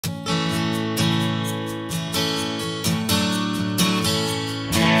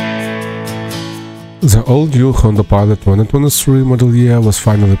The all-new Honda Pilot 2023 model year was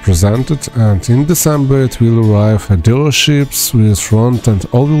finally presented, and in December it will arrive at dealerships with front and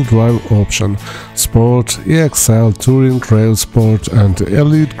all-wheel drive option, Sport, EXL, Touring, TrailSport and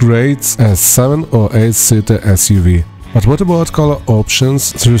Elite grades as 7 or 8-seater SUV. But what about color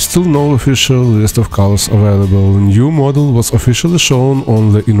options? There is still no official list of colors available. The new model was officially shown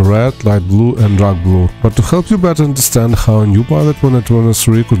only in red, light blue and dark blue. But to help you better understand how a new Pilot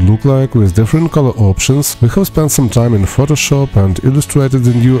 2023 could look like with different color options, we have spent some time in Photoshop and illustrated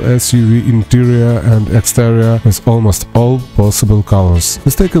the new SUV interior and exterior with almost all possible colors.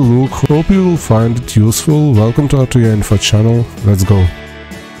 Let's take a look, hope you will find it useful. Welcome to our TrailSport Info channel, let's go!